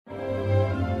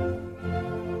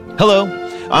Hello,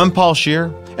 I'm Paul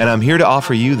Scheer, and I'm here to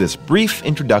offer you this brief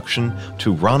introduction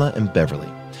to Rana and Beverly.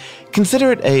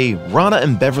 Consider it a Rana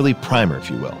and Beverly primer, if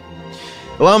you will.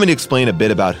 Allow me to explain a bit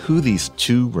about who these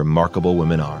two remarkable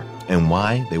women are and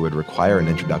why they would require an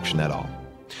introduction at all.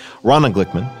 Rana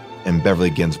Glickman and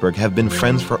Beverly Ginsburg have been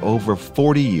friends for over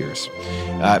 40 years.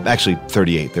 Actually,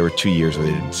 38. There were 2 years where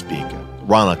they didn't speak.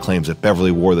 Rana claims that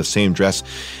Beverly wore the same dress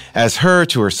as her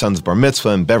to her son's bar mitzvah,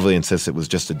 and Beverly insists it was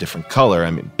just a different color.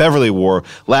 I mean, Beverly wore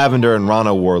lavender and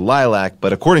Rana wore lilac,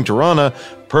 but according to Rana,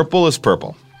 purple is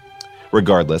purple.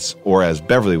 Regardless, or as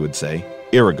Beverly would say,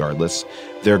 irregardless,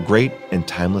 their great and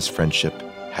timeless friendship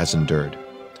has endured.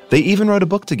 They even wrote a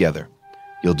book together.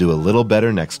 You'll do a little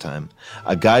better next time.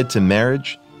 A guide to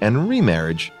marriage and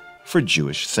remarriage for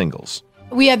Jewish singles.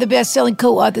 We are the best-selling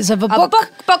co-authors of a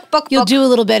book. You'll do a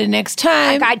little better next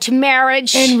time. A guide to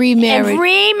marriage. And remarriage. And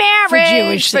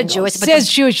remarriage. For Jewish singles. It says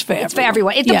Jewish for everyone. It's for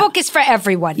everyone. The book is for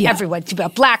everyone. Yeah. Everyone.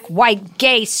 Black, white,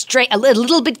 gay, straight, a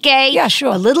little bit gay. Yeah,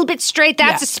 sure. A little bit straight.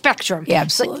 That's a spectrum. Yeah,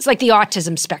 absolutely. It's like the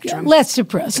autism spectrum. Less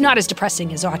depressing. It's not as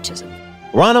depressing as autism.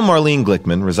 Rana Marlene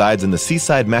Glickman resides in the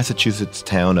seaside Massachusetts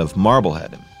town of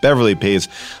Marblehead. Beverly pays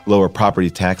lower property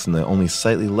tax in the only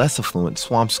slightly less affluent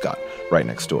Swampscott right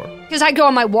next door. Because I go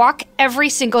on my walk every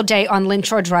single day on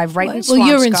Lynchore Drive in Swampscott. Well,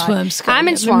 you're in Swampscott. I'm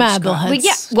in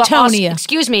Swampscott. Tonia.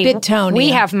 Excuse me. Bit Tonia. We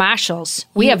have Marshalls.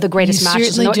 We have the greatest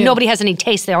Marshalls. Nobody has any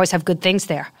taste. They always have good things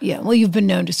there. Yeah, well, you've been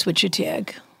known to switch your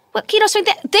tag. Well, so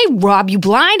they rob you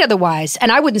blind otherwise, and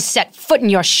I wouldn't set foot in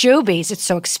your Shoebies. It's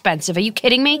so expensive. Are you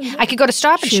kidding me? I could go to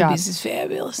Stop and Shop. Shoebies is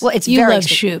fabulous. Well, it's you very love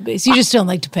Shoebies. You just don't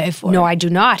like to pay for it. No, I do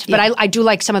not. But I do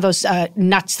like some of those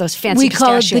nuts, those fancy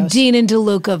pistachios. We call it the Dean and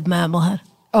DeLuca of Marblehead.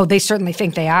 Oh, they certainly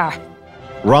think they are.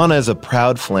 Rana is a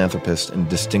proud philanthropist and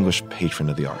distinguished patron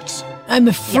of the arts. I'm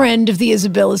a friend of the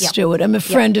Isabella Stewart. I'm a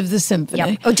friend of the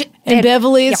symphony. Oh, and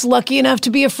Beverly is lucky enough to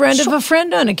be a friend of a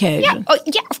friend on occasion.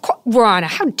 Yeah, of course. Rana,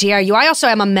 how dare you? I also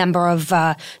am a member of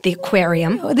the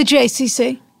aquarium. Oh, the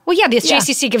JCC. Well, the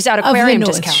JCC gives out aquarium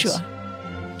discounts.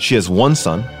 Sure. She has one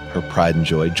son, her pride and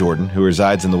joy, Jordan, who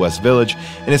resides in the West Village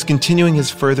and is continuing his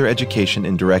further education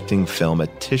in directing film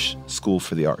at Tisch School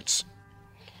for the Arts.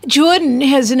 Jordan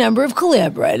has a number of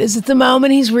collaborators. At the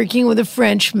moment, he's working with a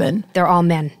Frenchman. They're all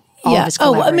men. All of his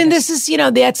collaborators. I mean, this is,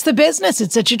 that's the business.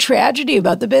 It's such a tragedy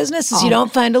about the business is you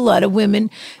don't find a lot of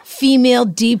women, female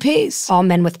DPs. All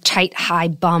men with tight, high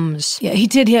bums. Yeah, he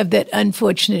did have that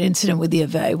unfortunate incident with the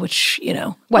Ave, which,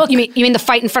 What, you mean the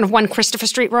fight in front of 1 Christopher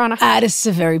Street, Rana? Artists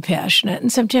are very passionate,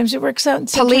 and sometimes it works out, and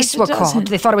Police were called.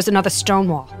 They thought it was another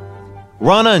Stonewall.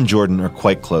 Rana and Jordan are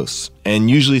quite close and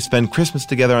usually spend Christmas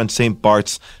together on St.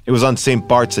 Bart's. It was on St.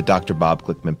 Bart's that Dr. Bob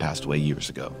Glickman passed away years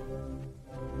ago.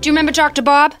 Do you remember Dr.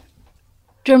 Bob?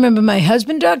 Do you remember my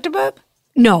husband, Dr. Bob?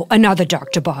 No, another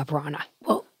Dr. Bob, Rana.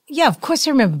 Well, yeah, of course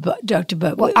I remember Dr.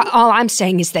 Bob. Well, all I'm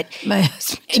saying is that my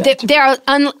husband, there are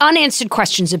unanswered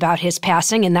questions about his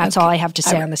passing, and that's all I have to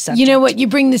say on the subject. You know what? You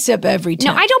bring this up every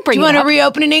time. No, I don't bring it up. Do you want to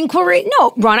reopen an inquiry?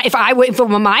 No, Rana, if it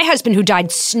were my husband who died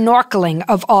snorkeling,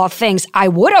 of all things, I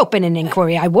would open an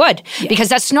inquiry. I would. Yeah. Because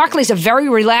that snorkeling is a very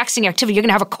relaxing activity. You're going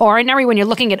to have a coronary when you're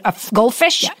looking at a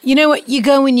goldfish. Yeah. You know what? You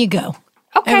go when you go.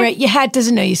 Okay. All right, your hat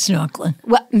doesn't know you're snorkeling.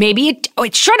 Well, maybe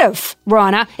it should have,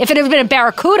 Rana. If it had been a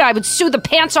barracuda, I would sue the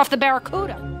pants off the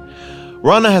barracuda.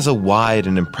 Rana has a wide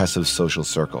and impressive social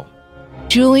circle.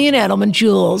 Julian Edelman,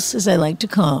 Jules, as I like to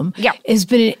call him, has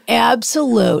been an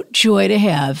absolute joy to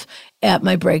have at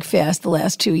my break fast the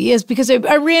last 2 years because I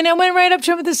went right up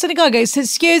to him at the synagogue. I said,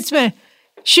 "Excuse me,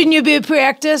 shouldn't you be at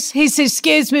practice?" He said,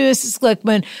 "Excuse me, Mrs.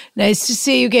 Glickman. Nice to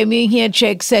see you." Gave me a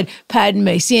handshake, said, "Pardon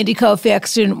me, Sandy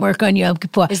Koufax didn't work on Yom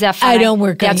Kippur." Is that funny? I don't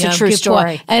work on Yom Kippur. That's a true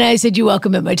story. And I said, "You're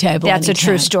welcome at my table." That's anytime. a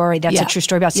true story. That's a true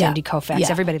story about Sandy Koufax. Yeah.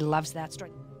 Everybody loves that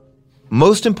story.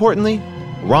 Most importantly,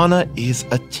 Rana is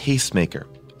a tastemaker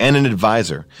and an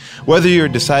advisor. Whether you're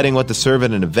deciding what to serve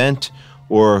at an event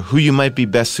or who you might be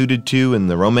best suited to in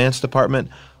the romance department,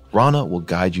 Rana will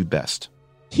guide you best.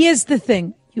 Here's the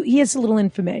thing. Here's a little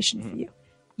information for you.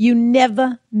 You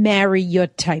never marry your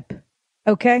type,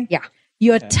 okay? Yeah.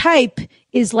 Your type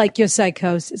is like your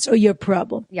psychosis or your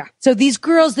problem. Yeah. So these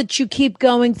girls that you keep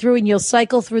going through and you'll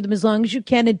cycle through them as long as you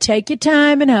can and take your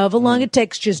time and however long it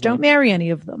takes, just don't marry any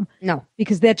of them. No.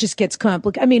 Because that just gets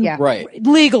complicated. I mean,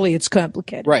 legally it's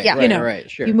complicated. Right, Yeah.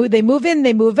 right, sure. They move in,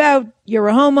 they move out. You're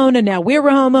a homeowner. Now we're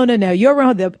a homeowner. Now you're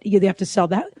a homeowner. You have to sell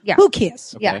that. Yeah. Who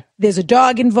cares? Yeah. There's a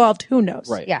dog involved. Who knows?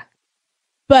 Right. Yeah.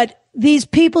 But these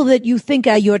people that you think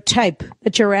are your type,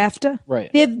 that you're after, Right.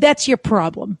 that's your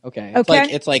problem. Okay. Okay?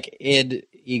 It's like id,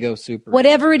 ego, super.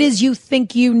 Whatever it is you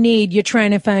think you need, you're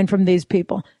trying to find from these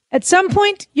people. At some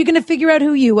point, you're going to figure out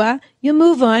who you are. You'll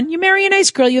move on. You marry a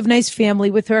nice girl. You have a nice family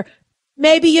with her.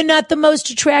 Maybe you're not the most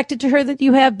attracted to her that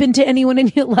you have been to anyone in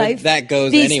your life. But that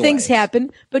goes These anyways. things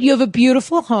happen, but you have a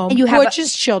beautiful home, And you have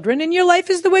gorgeous children, and your life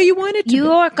is the way you want it to be.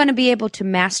 You are going to be able to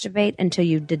masturbate until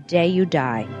the day you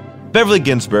die. Beverly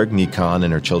Ginsburg, nee Khan,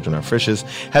 and her children are Frisch's,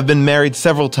 have been married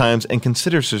several times and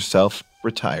considers herself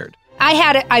retired. I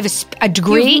have a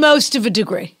degree. You have most of a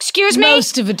degree. Excuse me?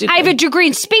 Most of a degree. I have a degree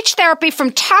in speech therapy from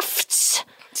Tufts.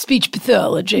 Speech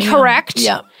pathology. Correct.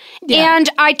 Yeah. And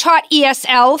I taught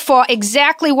ESL for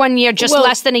exactly 1 year, just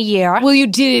less than a year. Well, you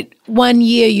did it 1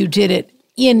 year. You did it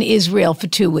in Israel for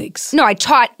 2 weeks. No, I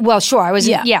taught. Well, sure, I was.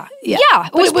 Yeah. But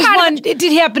it was part of it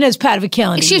did happen as part of a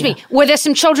calendar. Excuse year. me. Were there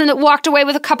some children that walked away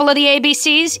with a couple of the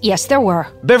ABCs? Yes, there were.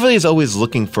 Beverly is always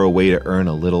looking for a way to earn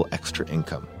a little extra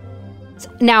income.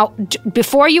 Now,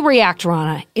 before you react,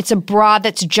 Rana, it's a bra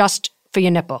that's just for your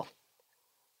nipple.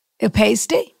 A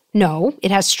pasty? No,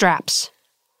 it has straps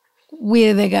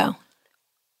Where do they go?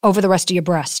 over the rest of your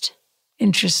breast.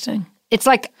 Interesting. It's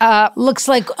like Looks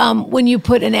like when you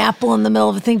put an apple in the middle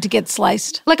of a thing to get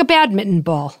sliced. a badminton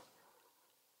ball.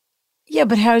 Yeah,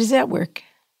 but how does that work?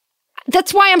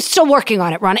 That's why I'm still working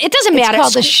on it, Rana. It doesn't matter. It's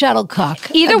called a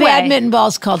shuttlecock. Either a way. badminton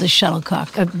ball's called a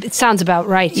shuttlecock. It sounds about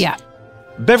right. Yeah.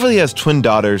 Beverly has twin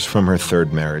daughters from her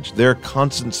third marriage. They're a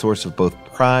constant source of both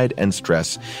pride and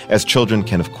stress, as children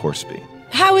can, of course, be.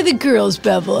 How are the girls,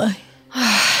 Beverly?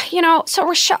 You know, so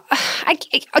Rochelle,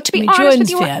 to be honest Jordan's with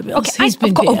you, fabulous. okay, He's been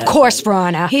of fabulous. course,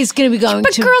 Rana. He's going to be going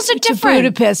But to, girls are to different.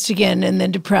 Budapest again and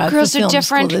then to Prague Girls for are film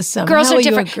different. school this summer. Girls How are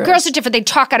your different. Girls are different. They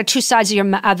talk out of two sides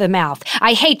of the mouth.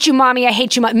 I hate you, mommy. I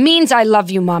hate you, mommy. Means I love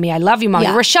you, mommy. I love you, mommy.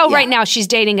 Yeah, Rochelle, yeah. right now, she's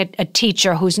dating a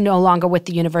teacher who's no longer with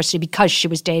the university because she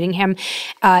was dating him.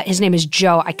 His name is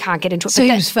Joe. I can't get into it. So but he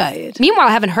then- was fired. Meanwhile,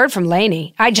 I haven't heard from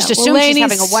Lainey. I just assume she's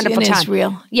having a wonderful in time.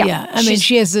 Israel. Yeah. I mean,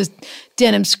 she has a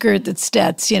denim skirt that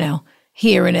starts,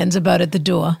 here and ends about at the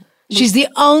door. She's the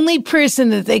only person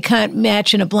that they can't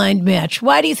match in a blind match.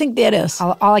 Why do you think that is?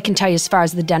 All I can tell you as far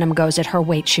as the denim goes, at her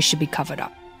weight, she should be covered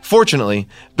up. Fortunately,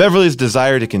 Beverly's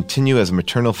desire to continue as a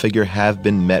maternal figure have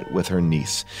been met with her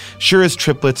niece, Shira's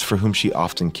triplets for whom she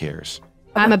often cares.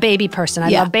 I'm a baby person. I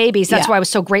Yeah. love babies. That's Yeah. why I was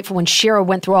so grateful when Shira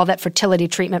went through all that fertility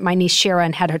treatment, my niece Shira,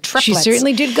 and had her triplets. She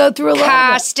certainly did go through a lot of it.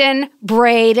 Karsten,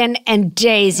 Braden, and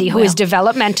Daisy, who is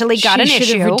developmentally got an she issue.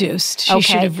 should have reduced. She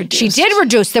should have reduced. She did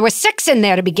reduce. There were 6 in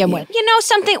there to begin with. You know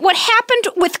something? What happened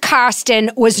with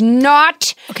Karsten was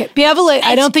not... Okay, Beverly,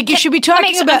 I don't think you should be Let me talking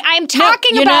explain. about. I'm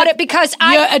talking you're about not- it because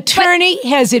your attorney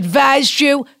has advised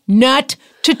you not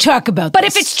to talk about But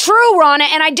this. if it's true, Rana,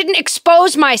 and I didn't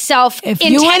expose myself, If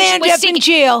you want to end up in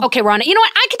jail, okay, Rana, you know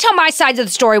what? I can tell my side of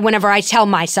the story whenever I tell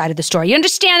my side of the story. You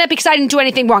understand that? Because I didn't do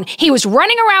anything wrong. He was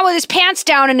running around with his pants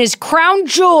down and his crown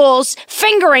jewels,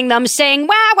 fingering them, saying,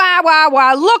 "Wah wah wah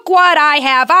wah! Look what I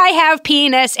have! I have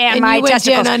penis and my you went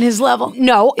testicles." down on his level.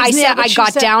 No, I Isn't said that what I she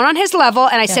got said? down on his level,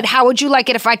 and I said, "How would you like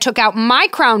it if I took out my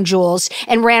crown jewels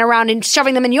and ran around and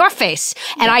shoving them in your face?"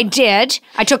 And I did.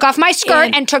 I took off my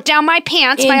skirt and took down my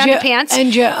pants, my underpants.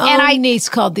 And your own niece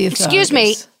called the authorities. Excuse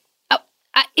me.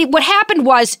 What happened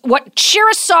was, what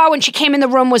Shira saw when she came in the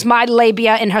room was my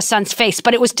labia in her son's face,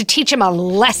 but it was to teach him a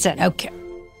lesson. Okay.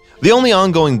 The only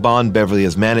ongoing bond Beverly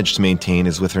has managed to maintain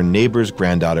is with her neighbor's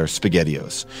granddaughter,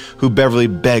 SpaghettiOs, who Beverly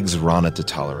begs Rana to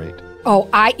tolerate. Oh,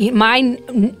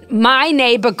 my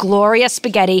neighbor Gloria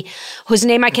Spaghetti, whose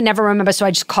name I can never remember, so I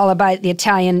just call her by the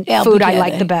Italian food I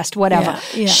like the best, whatever.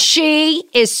 Yeah. She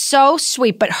is so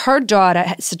sweet, but her daughter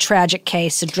has a tragic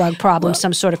case, a drug problem,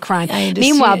 some sort of crime. I understand.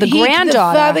 Meanwhile, the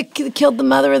granddaughter, The father killed the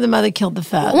mother, or the mother killed the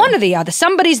father. one or the other.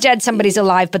 Somebody's dead, somebody's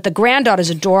alive, but the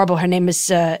granddaughter's adorable. Her name is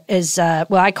I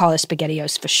call her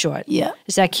SpaghettiOs for short. Yeah.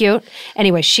 Is that cute?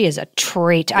 Anyway, she is a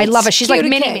treat. I love her. She's like cute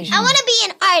mini me. occasion. I want to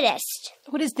be an artist.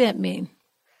 What does that mean?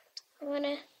 I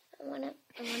wanna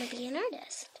be an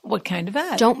artist. What kind of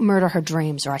art? Don't murder her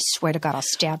dreams, or I swear to God, I'll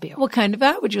stab you. What kind of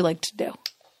art would you like to do?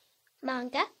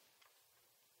 Manga.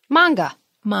 Manga.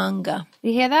 Manga.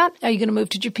 You hear that? Are you going to move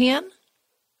to Japan?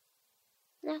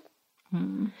 No.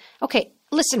 Okay,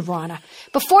 listen, Rana.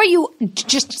 Before you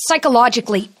just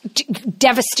psychologically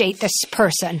devastate this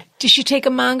person. Did she take a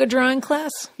manga drawing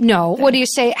class? No. What do you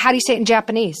say? How do you say it in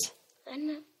Japanese? I don't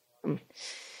know.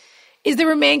 Is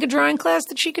there a manga drawing class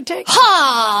that she could take?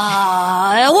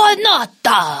 I will not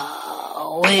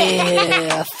we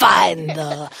find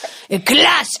a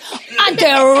class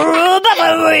until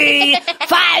Beverly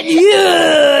find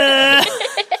you,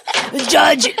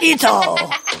 Judge Ito.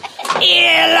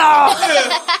 Hello.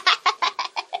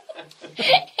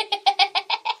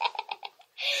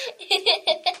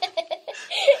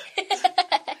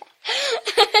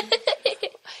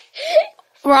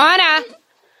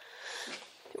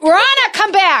 Rana,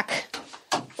 come back.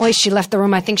 Boy, she left the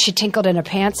room. I think she tinkled in her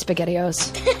pants,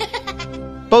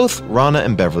 SpaghettiOs. Both Rana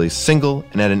and Beverly, single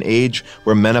and at an age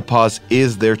where menopause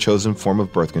is their chosen form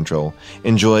of birth control,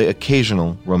 enjoy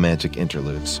occasional romantic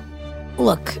interludes.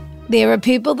 Look, there are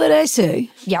people that I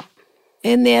see. Yep.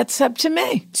 And that's up to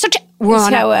me. Rana.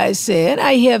 That's how I see it.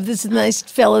 I have this nice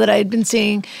fella that I had been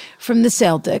seeing from the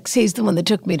Celtics. He's the one that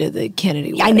took me to the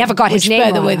Kennedy wedding. I never got his which, name,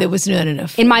 by the way, Rana. there was not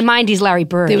enough. In my mind, he's Larry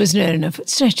Bird. There was not enough.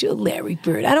 It's not you, Larry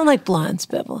Bird. I don't like blondes,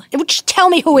 Beverly. Just tell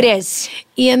me who it is.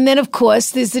 And then, of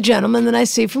course, there's the gentleman that I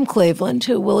see from Cleveland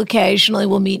who will occasionally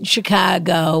meet in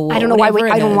Chicago. I don't know why.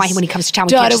 whatever I it don't know why is. when he comes to town,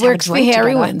 we can't Daughter just have a works for drink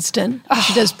Harry together. Winston.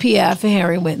 She does PR for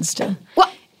Harry Winston.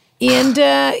 What?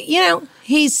 And,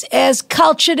 he's as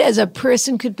cultured as a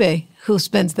person could be who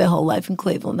spends their whole life in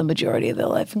Cleveland, the majority of their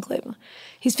life in Cleveland.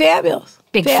 He's fabulous.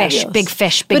 Big fish, big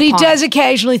fish, big But he pond. does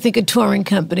occasionally think a touring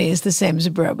company is the same as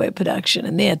a Broadway production.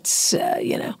 And that's,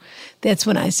 that's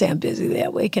when I say I'm busy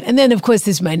that weekend. And then, of course,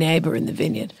 there's my neighbor in the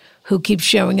vineyard who keeps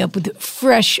showing up with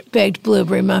fresh baked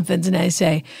blueberry muffins. And I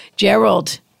say,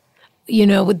 Gerald,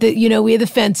 where the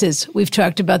fence is. We've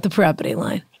talked about the property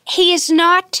line. He is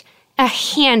not a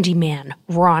handyman,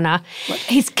 Rana.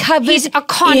 He's covered He's a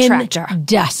contractor. in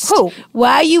dust. Who?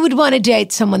 Why you would want to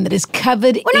date someone that is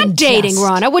covered in dust? We're not dating,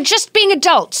 Rana. We're just being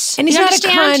adults. And he's You not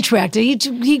understand? a contractor.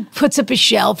 He puts up a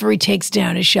shelf or he takes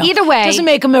down a shelf. Either way. Doesn't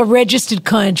make him a registered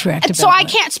contractor. So I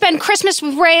can't spend Christmas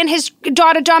with Ray and his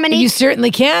daughter Dominique? You certainly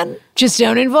can. Just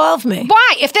don't involve me.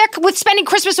 Why? If they're spending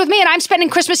Christmas with me and I'm spending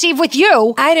Christmas Eve with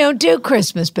you. I don't do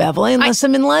Christmas, Beverly, unless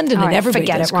I'm in London All and right, everybody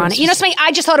forget does it, Rana. Christmas. You know something?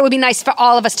 I just thought it would be nice for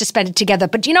all of us to spend it together.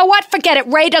 But you know what? Forget it.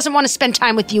 Ray doesn't want to spend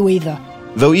time with you either.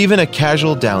 Though even a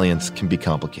casual dalliance can be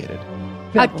complicated.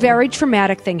 A very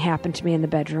traumatic thing happened to me in the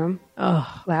bedroom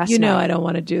last night. I don't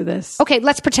want to do this. Okay,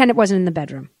 let's pretend it wasn't in the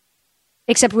bedroom.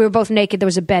 Except we were both naked. There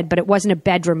was a bed, but it wasn't a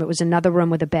bedroom. It was another room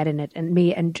with a bed in it.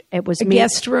 And it was A me.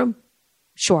 guest room?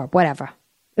 Sure, whatever.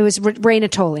 It was Ray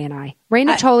Natoli and I. Ray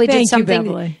Natoli thank you, did something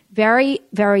Beverly. very,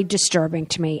 very disturbing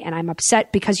to me. And I'm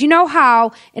upset because you know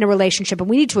how in a relationship, and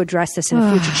we need to address this in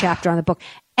a future chapter on the book,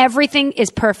 everything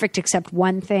is perfect except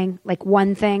one thing, like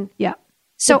one thing. Yeah.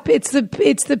 So It's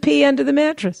the pea under the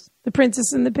mattress. The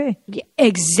princess and the pea. Yeah,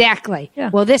 exactly. Yeah.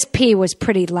 Well, this pea was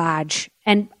pretty large.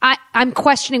 And I'm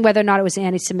questioning whether or not it was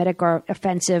anti-Semitic or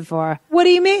offensive or... What do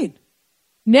you mean?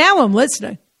 Now I'm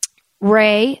listening.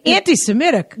 Ray...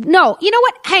 Anti-Semitic. No, you know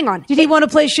what? Hang on. Did he want to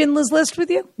play Schindler's List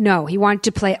with you? No, he wanted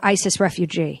to play ISIS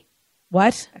refugee.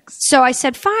 What? So I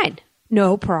said, fine,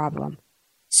 no problem.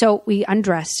 So we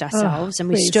undressed ourselves and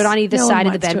we please. stood on either No side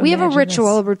one of the wants bed. to We have a imagine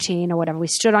ritual, this. a routine or whatever. We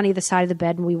stood on either side of the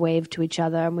bed and we waved to each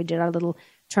other and we did our little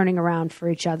turning around for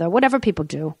each other, whatever people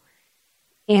do.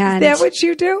 And Is that what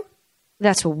you do?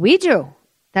 that's what we do.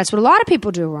 That's what a lot of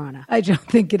people do, Rana. I don't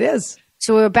think it is.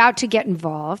 So we're about to get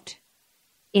involved.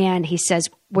 And he says,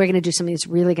 we're going to do something that's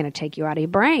really going to take you out of your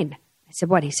brain. I said,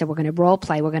 what? He said, we're going to role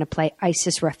play. We're going to play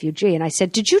ISIS refugee. And I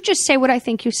said, did you just say what I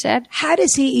think you said? How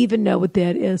does he even know what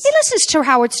that is? He listens to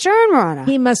Howard Stern, Rana.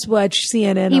 He must watch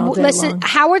CNN all day long.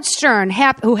 Howard Stern,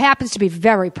 who happens to be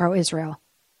very pro-Israel,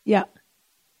 Yeah.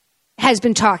 has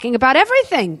been talking about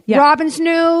everything. Yeah. Robin's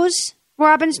News.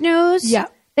 Yeah.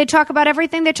 They talk about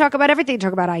everything. They talk about everything. They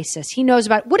talk about ISIS. He knows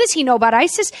about, what does he know about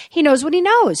ISIS? He knows what he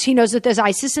knows. He knows that there's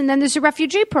ISIS and then there's a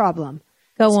refugee problem.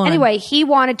 Go on. Anyway, he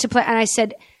wanted to play, and I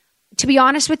said, to be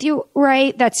honest with you,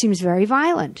 Ray, that seems very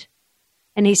violent.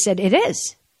 And he said, it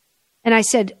is. And I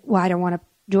said, well, I don't want to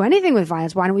do anything with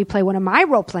violence. Why don't we play one of my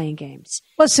role-playing games?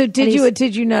 Well, so did And you he's- or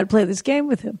did you not play this game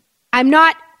with him? I'm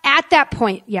not at that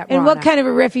point yet, And Rana. what kind of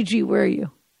a refugee were you?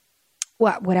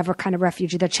 Whatever kind of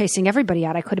refugee. They're chasing everybody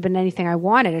out. I could have been anything I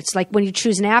wanted. It's like when you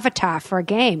choose an avatar for a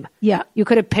game. Yeah. You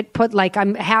could have put like,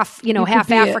 I'm half, could half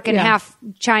be African, yeah. half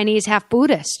Chinese, half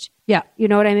Buddhist. Yeah. You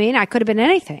know what I mean? I could have been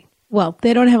anything. Well,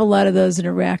 they don't have a lot of those in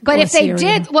Iraq. But or if they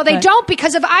Syria, did, well, they but- don't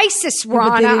because of ISIS, but they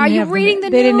Rana. didn't Are you have them- reading the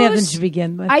they news? didn't have them to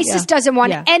begin with. ISIS Yeah. doesn't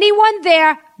want Yeah. anyone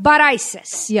there but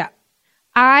ISIS. Yeah.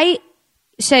 I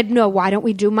said, no, why don't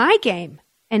we do my game?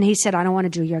 And he said, I don't want to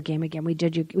do your game again. We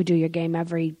do your game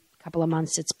every couple of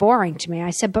months. It's boring to me.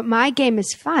 I said, but my game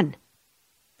is fun.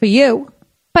 For you.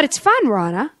 But it's fun,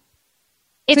 Rana.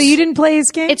 So you didn't play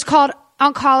his game? It's called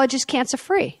Oncologist Cancer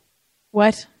Free.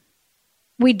 What?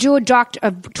 We do a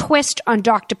twist on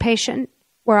doctor patient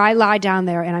where I lie down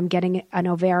there and I'm getting an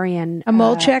ovarian. A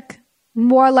mole check?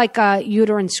 More like a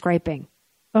uterine scraping.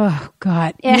 Oh,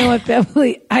 God. You know what,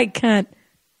 Beverly? I can't.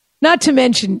 Not to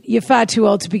mention, you're far too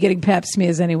old to be getting pap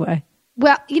smears anyway.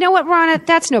 Well, you know what, Rana?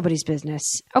 That's nobody's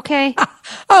business, okay?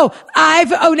 Now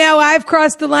I've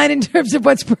crossed the line in terms of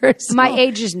what's personal. My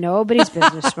age is nobody's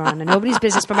business, Rana. Nobody's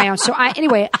business but my own. So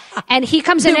anyway, and he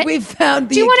comes in. We found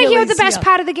the do you want to hear the Achilles best heel.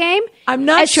 part of the game? I'm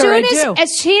not sure I do.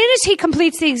 As soon as he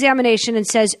completes the examination and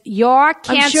says, "You're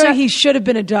cancer," I'm sure he should have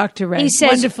been a doctor, right? he says,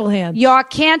 "Wonderful hands." "You're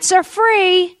cancer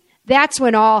free." That's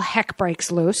when all heck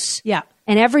breaks loose. Yeah.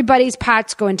 And everybody's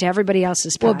parts go into everybody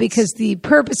else's parts. Well, because the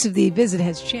purpose of the visit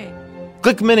has changed.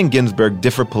 Glickman and Ginsburg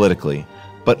differ politically,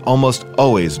 but almost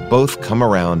always both come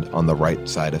around on the right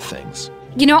side of things.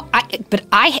 You know,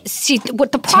 I see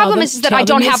what the problem is that I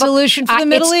don't have a solution for the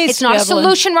Middle East. It's not a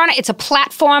solution, Rana. It's a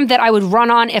platform that I would run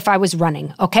on if I was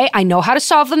running. Okay, I know how to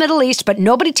solve the Middle East, but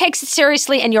nobody takes it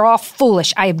seriously, and you're all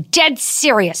foolish. I am dead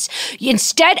serious.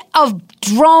 Instead of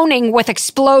droning with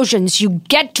explosions, you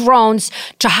get drones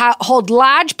to hold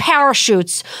large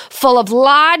parachutes full of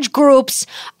large groups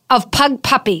of pug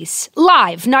puppies,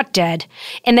 live, not dead,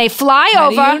 and they fly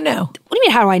over. How do you know? What do you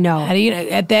mean? How do I know? How do you know?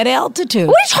 At that altitude.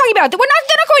 What are you talking about? They're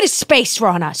not going to space,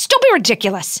 Rana. Still be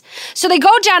ridiculous. So they go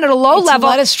down at a low It's level,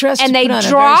 a lot of stress and to they put on a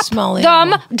drop very small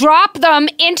animal. drop them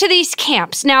into these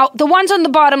camps. Now, the ones on the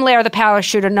bottom layer of the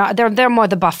parachute are not. They're more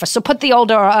the buffer. So put the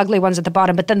older or ugly ones at the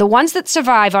bottom. But then the ones that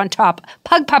survive on top,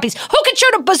 pug puppies. Who can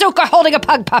shoot a bazooka holding a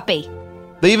pug puppy?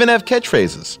 They even have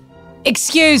catchphrases.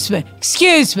 Excuse me.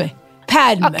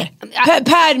 Pardon me.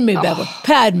 Pardon me, Bevel.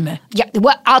 Pardon me. Yeah,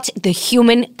 well, the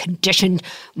human condition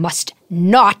must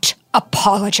not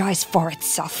apologize for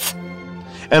itself.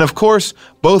 And of course,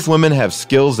 both women have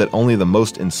skills that only the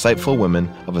most insightful women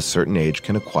of a certain age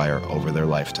can acquire over their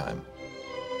lifetime.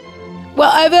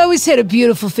 Well, I've always had a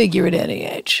beautiful figure at any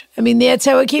age. I mean, that's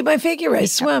how I keep my figure. I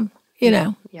swim, you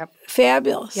know. Yep.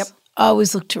 Fabulous. Yep.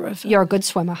 Always look terrific. You're a good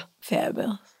swimmer.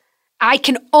 Fabulous. I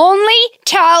can only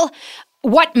tell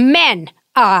what men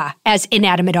are as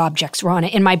inanimate objects, Rana,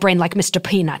 in my brain, like Mr.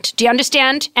 Peanut. Do you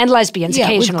understand? And lesbians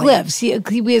occasionally. With gloves.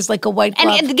 He wears like a white glove.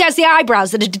 And he has the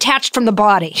eyebrows that are detached from the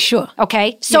body. Sure.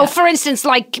 Okay? So, Yeah. for instance,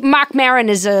 like Mark Maron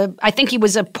I think he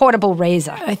was a portable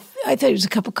razor. I thought it was a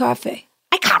cup of coffee.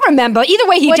 I can't remember. Either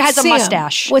way, he What's has a Sam?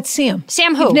 mustache. What's Sam?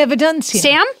 Sam who? You've never done Sam.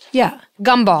 Sam? Yeah.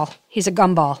 Gumball. He's a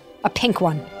gumball. A pink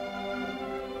one.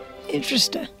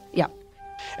 Interesting. Yeah.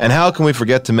 And how can we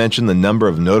forget to mention the number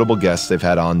of notable guests they've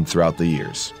had on throughout the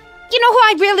years? You know who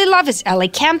I really love is Ellie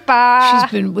Kemper.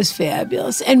 Was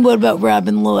fabulous. And what about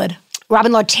Robin Lord?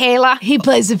 Robin Lord Taylor. He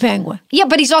plays the penguin Yeah,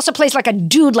 but he's also plays like a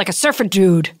dude, like a surfer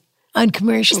dude. on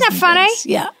commercials. Isn't that and funny? things.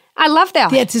 Yeah. I love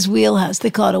that. That's his wheelhouse. They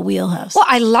call it a wheelhouse. Well,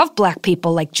 I love black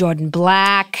people like Jordan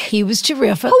Black. He was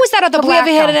terrific. Who was that other black Have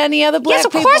we ever had guy? any other black Yes,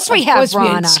 of people? course we have,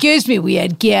 Rana. Excuse me. We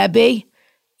had Gabby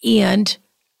and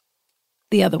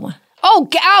the other one.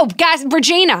 Guys,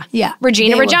 Regina. Yeah.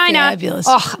 Regina They were Regina. fabulous.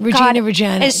 Oh, Regina God.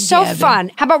 Regina It's and so Gabby.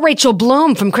 fun. How about Rachel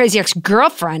Bloom from Crazy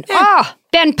Ex-Girlfriend? Oh,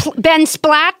 Ben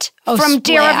Splatt from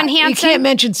Dear Splat. Evan Hansen. You can't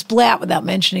mention Splat without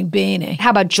mentioning Beanie. How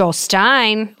about Joel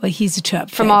Stein? Well, he's a top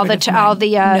From all the favorite of t- mine. all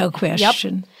the, no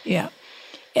question. Yeah.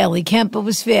 Ellie Kemper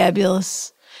was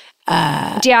fabulous.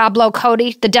 Diablo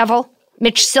Cody, the devil.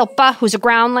 Mitch Silpa, who's a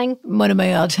groundling. One of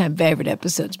my all-time favorite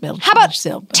episodes, Mitch How about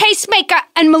Silpa. tastemaker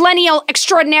and millennial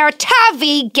extraordinaire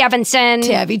Tavi Gevinson?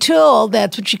 Tavi Toole,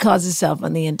 that's what she calls herself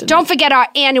on the internet. Don't forget our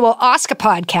annual Oscar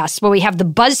podcast where we have the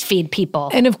BuzzFeed people.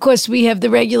 And of course, we have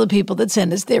the regular people that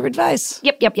send us their advice.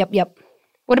 Yep.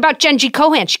 What about Genji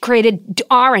Cohan? She created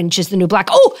Orange as the new black.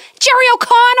 Oh, Jerry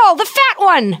O'Connell, the fat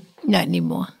one. Not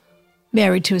anymore.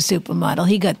 Married to a supermodel.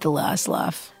 He got the last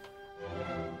laugh.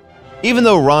 Even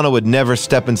though Rana would never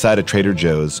step inside a Trader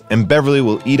Joe's, and Beverly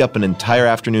will eat up an entire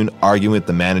afternoon arguing with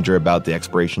the manager about the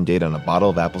expiration date on a bottle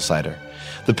of apple cider,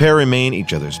 the pair remain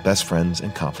each other's best friends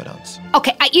and confidants.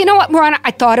 Okay, you know what, Rana?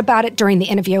 I thought about it during the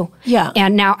interview. Yeah.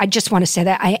 And now I just want to say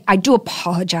that I do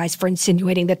apologize for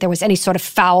insinuating that there was any sort of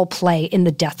foul play in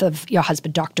the death of your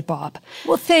husband, Dr. Bob.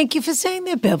 Well, thank you for saying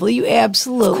that, Beverly. You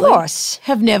absolutely Of course.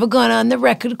 have never gone on the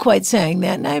record quite saying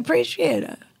that, and I appreciate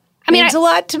it. I mean, Means a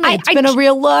lot to me. It's been a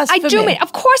real loss I for do me. mean,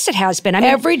 of course it has been. I mean,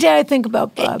 Every day I think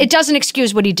about Bob. it doesn't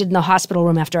excuse what he did in the hospital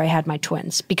room after I had my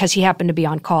twins, because he happened to be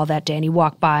on call that day and he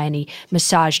walked by and he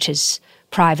massaged his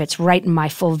privates right in my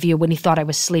full view when he thought I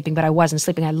was sleeping, but I wasn't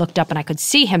sleeping. I looked up and I could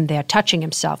see him there touching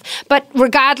himself. But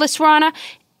regardless, Rana,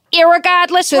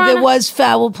 irregardless, So Rana, there was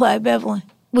foul play, Beverly.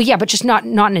 well, yeah, but just not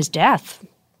in his death.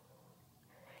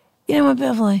 You know what,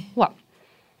 Beverly? What?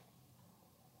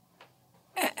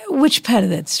 Which part of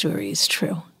that story is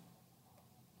true?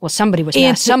 Well, somebody was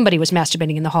Answer- somebody was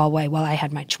masturbating in the hallway while I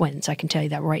had my twins. I can tell you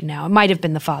that right now. It might have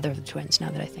been the father of the twins. Now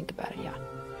that I think about it, yeah.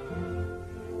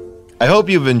 I hope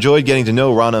you've enjoyed getting to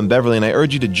know Rana and Beverly, and I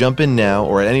urge you to jump in now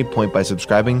or at any point by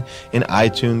subscribing in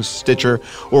iTunes, Stitcher,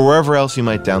 or wherever else you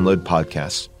might download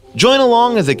podcasts. Join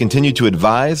along as they continue to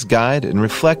advise, guide, and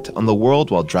reflect on the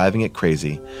world while driving it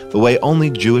crazy, the way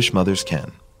only Jewish mothers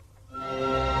can.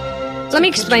 Let me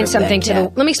explain something to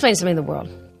the world.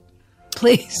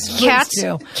 Please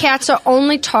do. Cats are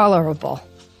only tolerable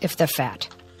if they're fat.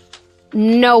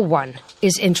 No one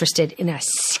is interested in a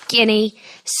skinny,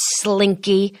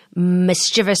 slinky,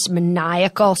 mischievous,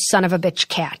 maniacal son of a bitch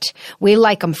cat. We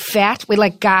like them fat. We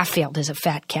like Garfield as a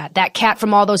fat cat. That cat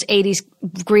from all those 80s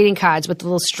greeting cards with the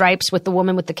little stripes with the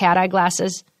woman with the cat eye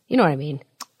glasses. You know what I mean?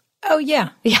 Oh, yeah.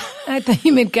 I thought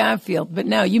you meant Garfield, but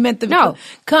no, you meant the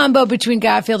combo between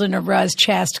Garfield and a Roz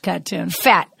Chast cartoon.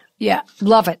 Fat. Yeah.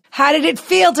 Love it. How did it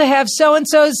feel to have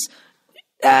so-and-so's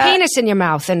penis in your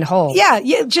mouth and hole? Yeah,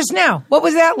 just now. What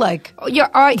was that like? What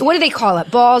do they call it?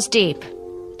 Balls deep.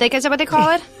 Is that what they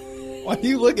call it? Why are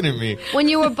you looking at me? When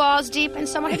you were balls deep in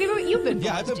someone? You've been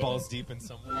I've been balls deep in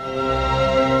someone.